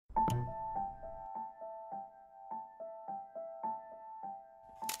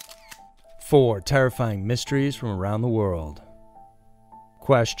4 terrifying mysteries from around the world.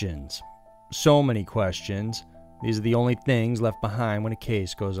 Questions. So many questions. These are the only things left behind when a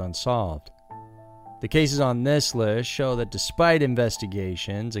case goes unsolved. The cases on this list show that despite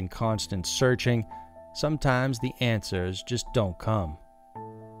investigations and constant searching, sometimes the answers just don't come.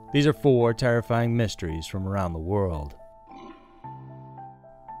 These are 4 terrifying mysteries from around the world.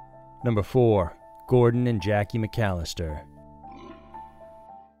 Number 4. Gordon and Jackie McAllister.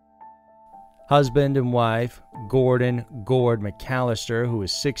 Husband and wife, Gordon "Gord" McAllister, who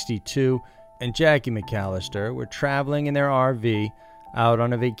is 62, and Jackie McAllister were traveling in their RV out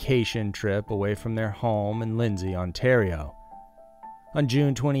on a vacation trip away from their home in Lindsay, Ontario. On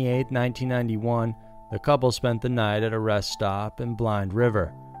June 28, 1991, the couple spent the night at a rest stop in Blind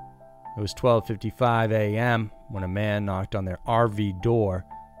River. It was 12:55 a.m. when a man knocked on their RV door.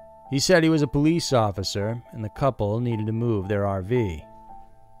 He said he was a police officer and the couple needed to move their RV.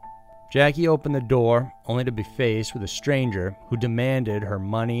 Jackie opened the door, only to be faced with a stranger who demanded her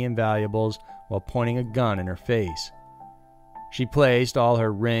money and valuables while pointing a gun in her face. She placed all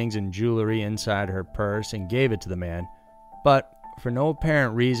her rings and jewelry inside her purse and gave it to the man, but for no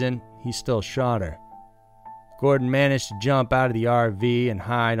apparent reason, he still shot her. Gordon managed to jump out of the RV and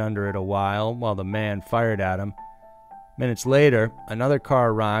hide under it a while the man fired at him. Minutes later, another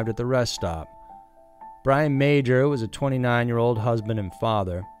car arrived at the rest stop. Brian Major was a 29-year-old husband and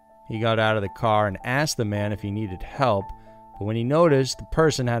father. He got out of the car and asked the man if he needed help, but when he noticed the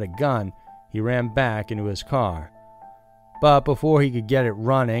person had a gun, he ran back into his car. But before he could get it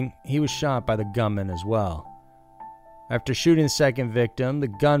running, he was shot by the gunman as well. After shooting the second victim, the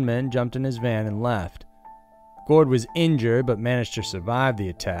gunman jumped in his van and left. Gord was injured but managed to survive the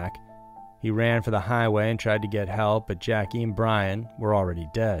attack. He ran for the highway and tried to get help, but Jackie and Brian were already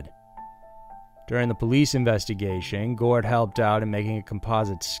dead. During the police investigation, Gord helped out in making a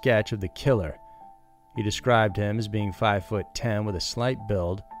composite sketch of the killer. He described him as being 5'10" with a slight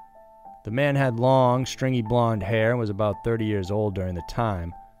build. The man had long, stringy blonde hair and was about 30 years old during the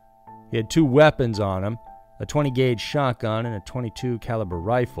time. He had 2 weapons on him, a 20-gauge shotgun and a .22 caliber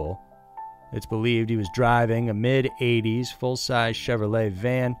rifle. It's believed he was driving a mid-'80s full-size Chevrolet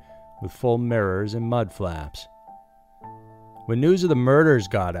van with full mirrors and mud flaps. When news of the murders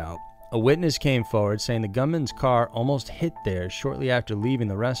got out, a witness came forward saying the gunman's car almost hit theirs shortly after leaving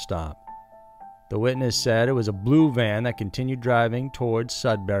the rest stop. The witness said it was a blue van that continued driving towards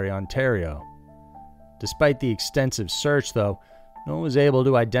Sudbury, Ontario. Despite the extensive search, though, no one was able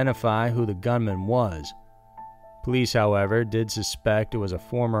to identify who the gunman was. Police, however, did suspect it was a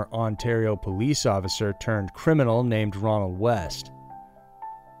former Ontario police officer turned criminal named Ronald West.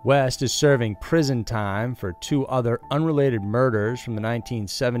 West is serving prison time for 2 other unrelated murders from the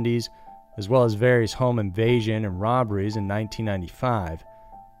 1970s, as well as various home invasion and robberies in 1995,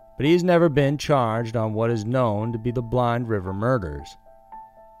 but he has never been charged on what is known to be the Blind River murders.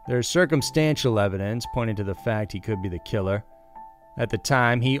 There is circumstantial evidence pointing to the fact he could be the killer. At the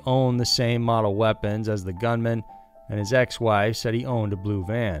time, he owned the same model weapons as the gunman, and his ex-wife said he owned a blue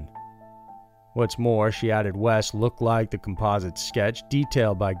van. What's more, she added West looked like the composite sketch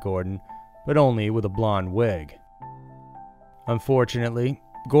detailed by Gordon, but only with a blonde wig. Unfortunately,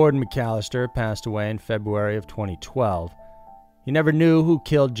 Gordon McAllister passed away in February of 2012. He never knew who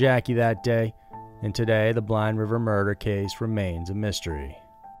killed Jackie that day, and today the Blind River murder case remains a mystery.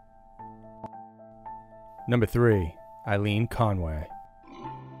 Number 3. Eileen Conway.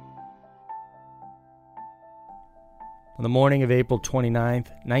 On the morning of April 29,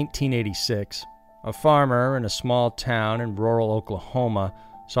 1986, a farmer in a small town in rural Oklahoma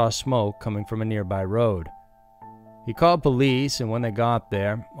saw smoke coming from a nearby road. He called police, and when they got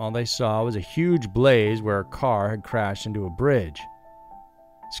there, all they saw was a huge blaze where a car had crashed into a bridge.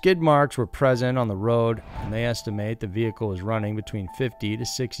 Skid marks were present on the road, and they estimate the vehicle was running between 50 to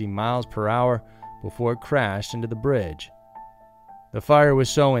 60 miles per hour before it crashed into the bridge. The fire was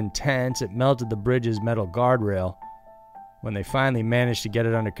so intense it melted the bridge's metal guardrail. When they finally managed to get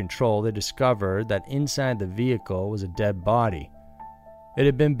it under control, they discovered that inside the vehicle was a dead body. It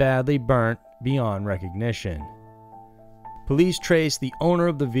had been badly burnt beyond recognition. Police traced the owner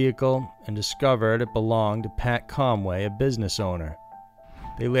of the vehicle and discovered it belonged to Pat Conway, a business owner.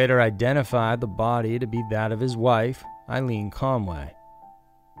 They later identified the body to be that of his wife, Eileen Conway.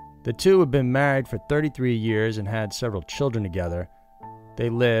 The two had been married for 33 years and had several children together. They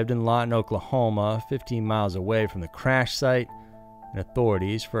lived in Lawton, Oklahoma, 15 miles away from the crash site, and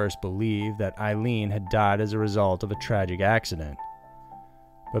authorities first believed that Eileen had died as a result of a tragic accident.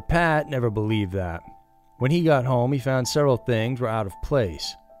 But Pat never believed that. When he got home, he found several things were out of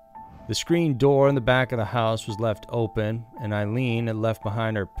place. The screen door in the back of the house was left open, and Eileen had left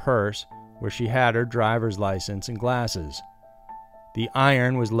behind her purse, where she had her driver's license and glasses. The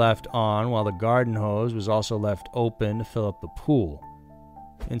iron was left on while the garden hose was also left open to fill up the pool.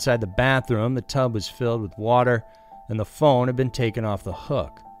 Inside the bathroom, the tub was filled with water and the phone had been taken off the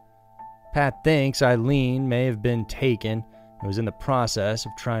hook. Pat thinks Eileen may have been taken and was in the process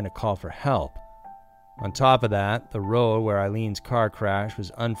of trying to call for help. On top of that, the road where Eileen's car crashed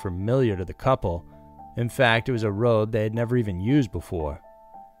was unfamiliar to the couple. In fact, it was a road they had never even used before.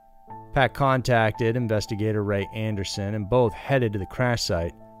 Pat contacted investigator Ray Anderson and both headed to the crash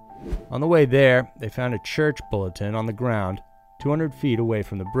site. On the way there, they found a church bulletin on the ground 200 feet away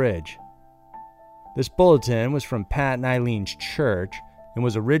from the bridge. This bulletin was from Pat and Eileen's church and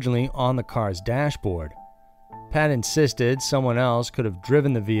was originally on the car's dashboard. Pat insisted someone else could have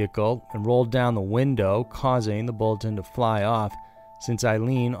driven the vehicle and rolled down the window, causing the bulletin to fly off, since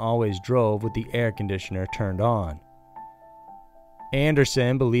Eileen always drove with the air conditioner turned on.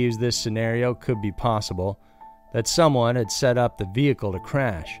 Anderson believes this scenario could be possible, that someone had set up the vehicle to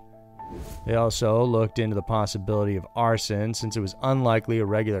crash. They also looked into the possibility of arson, since it was unlikely a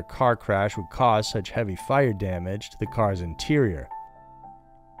regular car crash would cause such heavy fire damage to the car's interior.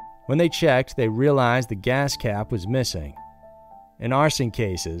 When they checked, they realized the gas cap was missing. In arson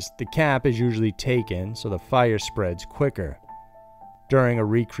cases, the cap is usually taken so the fire spreads quicker. During a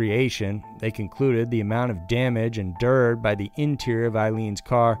recreation, they concluded the amount of damage endured by the interior of Eileen's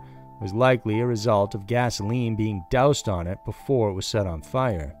car was likely a result of gasoline being doused on it before it was set on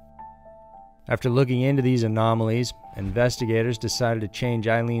fire. After looking into these anomalies, investigators decided to change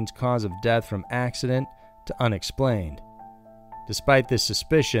Eileen's cause of death from accident to unexplained. Despite this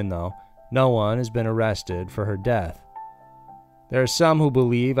suspicion, though, no one has been arrested for her death. There are some who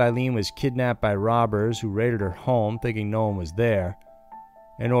believe Eileen was kidnapped by robbers who raided her home thinking no one was there.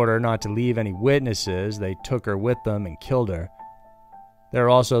 In order not to leave any witnesses, they took her with them and killed her. There are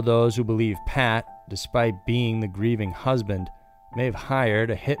also those who believe Pat, despite being the grieving husband, may have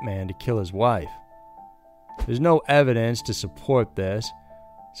hired a hitman to kill his wife. There's no evidence to support this.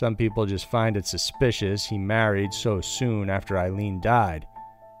 Some people just find it suspicious he married so soon after Eileen died.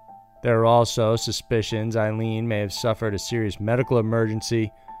 There are also suspicions Eileen may have suffered a serious medical emergency,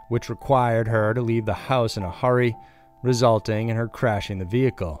 which required her to leave the house in a hurry, resulting in her crashing the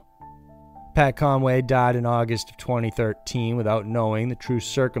vehicle. Pat Conway died in August of 2013 without knowing the true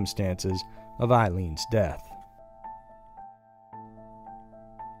circumstances of Eileen's death.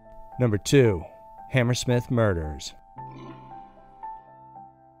 Number 2. Hammersmith Murders.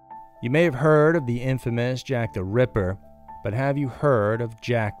 You may have heard of the infamous Jack the Ripper, but have you heard of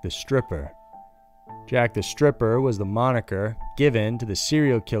Jack the Stripper? Jack the Stripper was the moniker given to the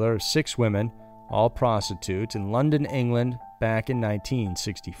serial killer of 6 women, all prostitutes, in London, England, back in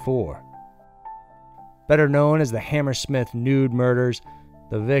 1964. Better known as the Hammersmith nude murders,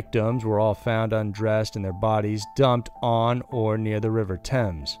 the victims were all found undressed and their bodies dumped on or near the River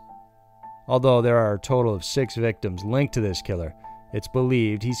Thames. Although there are a total of 6 victims linked to this killer, it's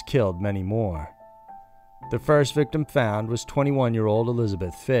believed he's killed many more. The first victim found was 21-year-old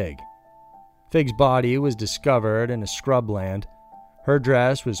Elizabeth Figg. Figg's body was discovered in a scrubland. Her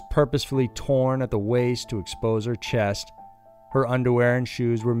dress was purposefully torn at the waist to expose her chest. Her underwear and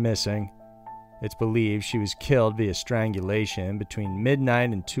shoes were missing. It's believed she was killed via strangulation between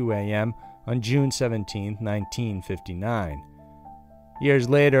midnight and 2 a.m. on June 17, 1959. Years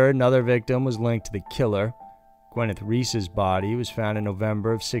later, another victim was linked to the killer. Gwyneth Reese's body was found in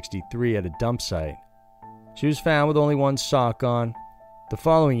November of '63 at a dump site. She was found with only one sock on. The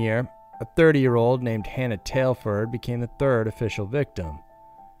following year, a 30-year-old named Hannah Tailford became the third official victim.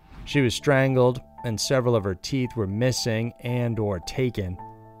 She was strangled, and several of her teeth were missing and/or taken.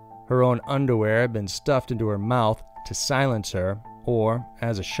 Her own underwear had been stuffed into her mouth to silence her or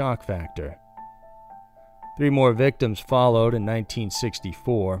as a shock factor. 3 more victims followed in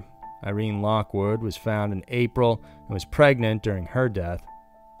 1964. Irene Lockwood was found in April and was pregnant during her death.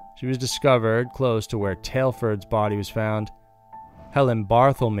 She was discovered close to where Tailford's body was found. Helen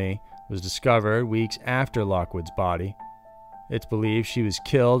Barthelme was discovered weeks after Lockwood's body. It's believed she was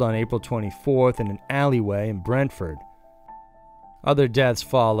killed on April 24th in an alleyway in Brentford. Other deaths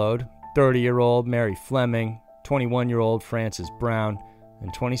followed: 30-year-old Mary Fleming, 21-year-old Frances Brown,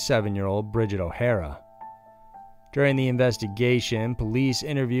 and 27-year-old Bridget O'Hara. During the investigation, police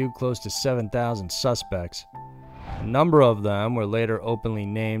interviewed close to 7,000 suspects. A number of them were later openly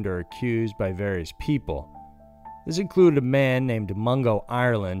named or accused by various people. This included a man named Mungo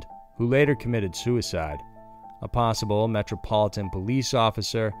Ireland, who later committed suicide, a possible Metropolitan Police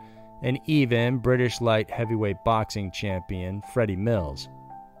officer, and even British light heavyweight boxing champion Freddie Mills.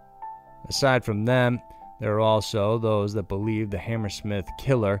 Aside from them, there are also those that believe the Hammersmith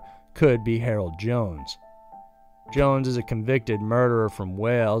killer could be Harold Jones. Jones is a convicted murderer from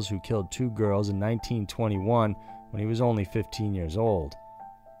Wales who killed 2 girls in 1921 when he was only 15 years old.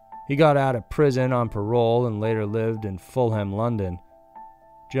 He got out of prison on parole and later lived in Fulham, London.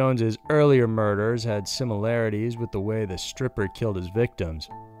 Jones's earlier murders had similarities with the way the stripper killed his victims.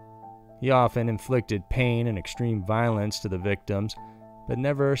 He often inflicted pain and extreme violence to the victims, but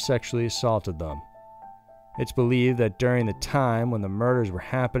never sexually assaulted them. It's believed that during the time when the murders were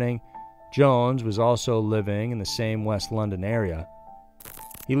happening, Jones was also living in the same West London area.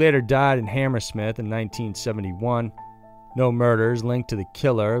 He later died in Hammersmith in 1971. No murders linked to the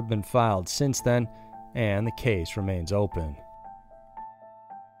killer have been filed since then, and the case remains open.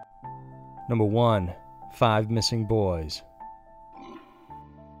 Number 1. 5 missing boys.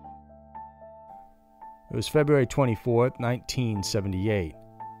 It was February 24, 1978.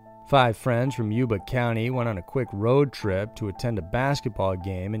 5 friends from Yuba County went on a quick road trip to attend a basketball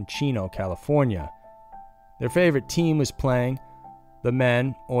game in Chino, California. Their favorite team was playing. The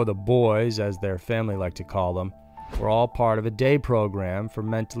men, or the boys as their family liked to call them, were all part of a day program for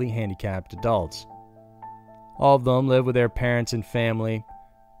mentally handicapped adults. All of them lived with their parents and family.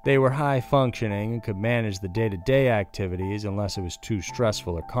 They were high functioning and could manage the day-to-day activities unless it was too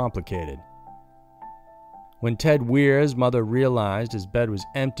stressful or complicated. When Ted Weir's mother realized his bed was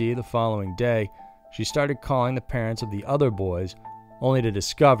empty the following day, she started calling the parents of the other boys, only to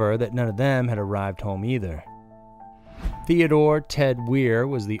discover that none of them had arrived home either. Theodore Ted Weir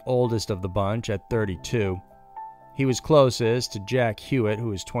was the oldest of the bunch at 32. He was closest to Jack Hewitt, who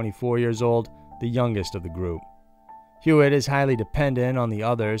was 24 years old, the youngest of the group. Hewitt is highly dependent on the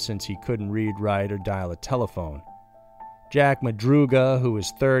others since he couldn't read, write, or dial a telephone. Jack Madruga, who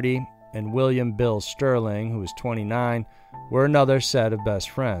was 30, and William Bill Sterling, who was 29, were another set of best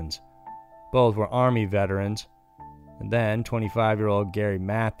friends. Both were Army veterans. And then 25-year-old Gary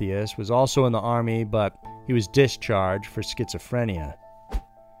Mathias was also in the Army, but he was discharged for schizophrenia.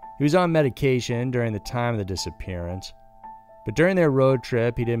 He was on medication during the time of the disappearance, but during their road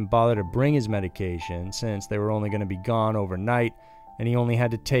trip he didn't bother to bring his medication since they were only going to be gone overnight and he only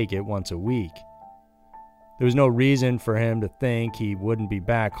had to take it once a week. There was no reason for him to think he wouldn't be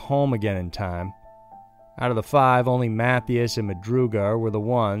back home again in time. Out of the 5, only Mathias and Madruga were the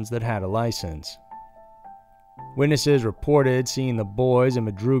ones that had a license. Witnesses reported seeing the boys in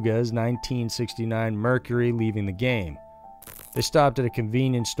Madruga's 1969 Mercury leaving the game. They stopped at a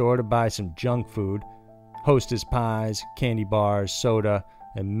convenience store to buy some junk food, Hostess pies, candy bars, soda,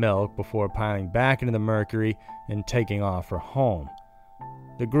 and milk before piling back into the Mercury and taking off for home.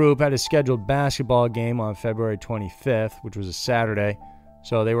 The group had a scheduled basketball game on February 25th, which was a Saturday,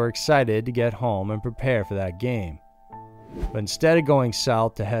 so they were excited to get home and prepare for that game. But instead of going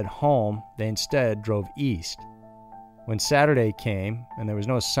south to head home, they instead drove east. When Saturday came and there was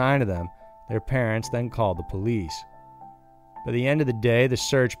no sign of them, their parents then called the police. By the end of the day, the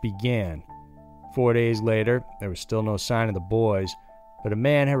search began. 4 days later, there was still no sign of the boys, but a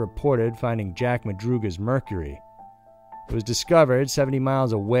man had reported finding Jack Madruga's Mercury. It was discovered 70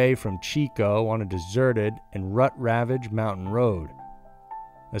 miles away from Chico on a deserted and rut-ravaged mountain road.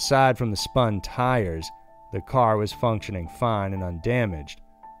 Aside from the spun tires, the car was functioning fine and undamaged.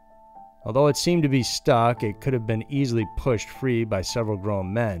 Although it seemed to be stuck, it could have been easily pushed free by several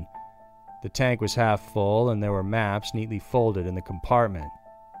grown men. The tank was half full and there were maps neatly folded in the compartment.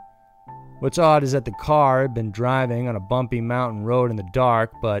 What's odd is that the car had been driving on a bumpy mountain road in the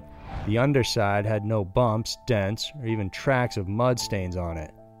dark, but the underside had no bumps, dents, or even tracks of mud stains on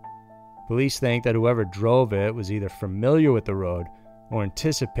it. Police think that whoever drove it was either familiar with the road or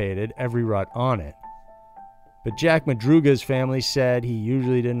anticipated every rut on it. But Jack Madruga's family said he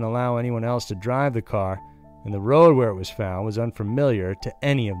usually didn't allow anyone else to drive the car, and the road where it was found was unfamiliar to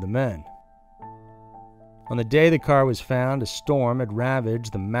any of the men. On the day the car was found, a storm had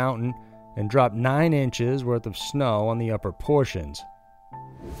ravaged the mountain and dropped 9 inches worth of snow on the upper portions.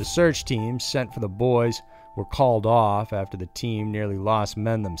 The search teams sent for the boys were called off after the team nearly lost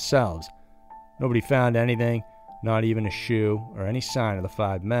men themselves. Nobody found anything, not even a shoe or any sign of the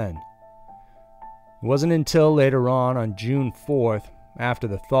 5 men. It wasn't until later on June 4th, after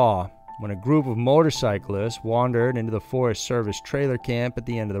the thaw, when a group of motorcyclists wandered into the Forest Service trailer camp at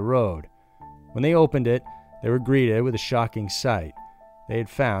the end of the road. When they opened it, they were greeted with a shocking sight. They had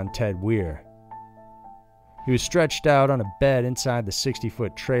found Ted Weir. He was stretched out on a bed inside the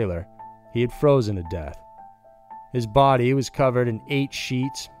 60-foot trailer. He had frozen to death. His body was covered in 8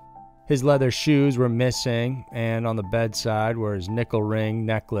 sheets. His leather shoes were missing, and on the bedside were his nickel ring,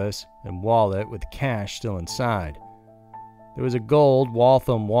 necklace, and wallet with cash still inside. There was a gold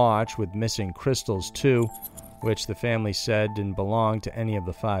Waltham watch with missing crystals too, which the family said didn't belong to any of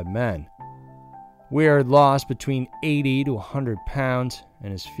the 5 men. Weir had lost between 80 to 100 pounds,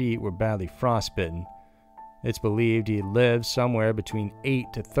 and his feet were badly frostbitten. It's believed he lived somewhere between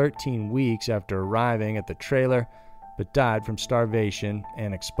 8 to 13 weeks after arriving at the trailer, but died from starvation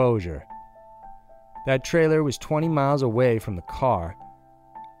and exposure. That trailer was 20 miles away from the car.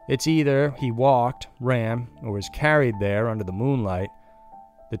 It's either he walked, ran, or was carried there under the moonlight.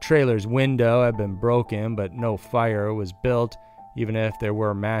 The trailer's window had been broken, but no fire was built, even if there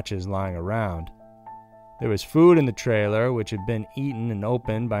were matches lying around. There was food in the trailer, which had been eaten and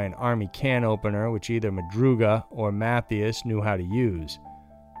opened by an army can opener, which either Madruga or Mathias knew how to use.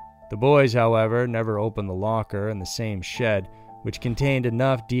 The boys, however, never opened the locker in the same shed, which contained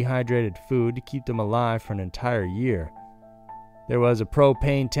enough dehydrated food to keep them alive for an entire year. There was a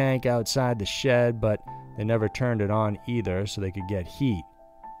propane tank outside the shed, but they never turned it on either so they could get heat.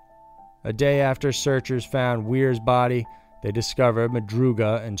 A day after searchers found Weir's body, they discovered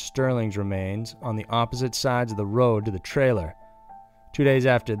Madruga and Sterling's remains on the opposite sides of the road to the trailer. 2 days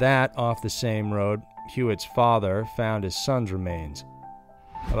after that, off the same road, Hewitt's father found his son's remains.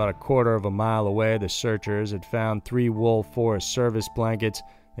 About a quarter of a mile away, the searchers had found 3 wool Forest Service blankets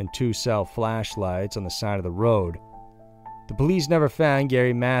and 2 cell flashlights on the side of the road. The police never found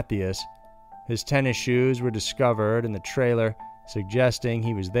Gary Mathias. His tennis shoes were discovered in the trailer, suggesting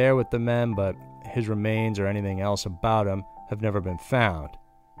he was there with the men, but his remains or anything else about him have never been found.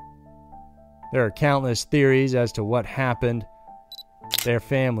 There are countless theories as to what happened. Their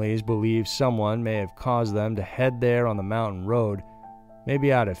families believe someone may have caused them to head there on the mountain road.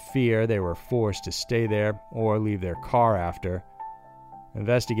 Maybe out of fear they were forced to stay there or leave their car after.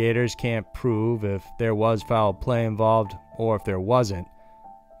 Investigators can't prove if there was foul play involved or if there wasn't.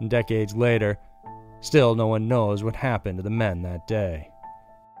 And decades later, still no one knows what happened to the men that day.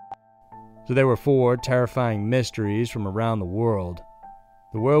 So there were 4 terrifying mysteries from around the world.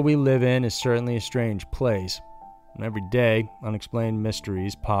 The world we live in is certainly a strange place, and every day unexplained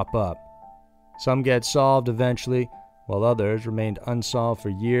mysteries pop up. Some get solved eventually, while others remained unsolved for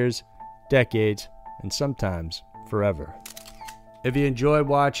years, decades, and sometimes forever. If you enjoyed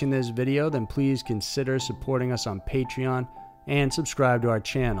watching this video, then please consider supporting us on Patreon and subscribe to our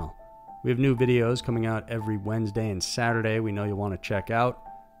channel. We have new videos coming out every Wednesday and Saturday we know you'll want to check out.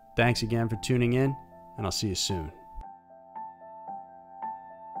 Thanks again for tuning in, and I'll see you soon.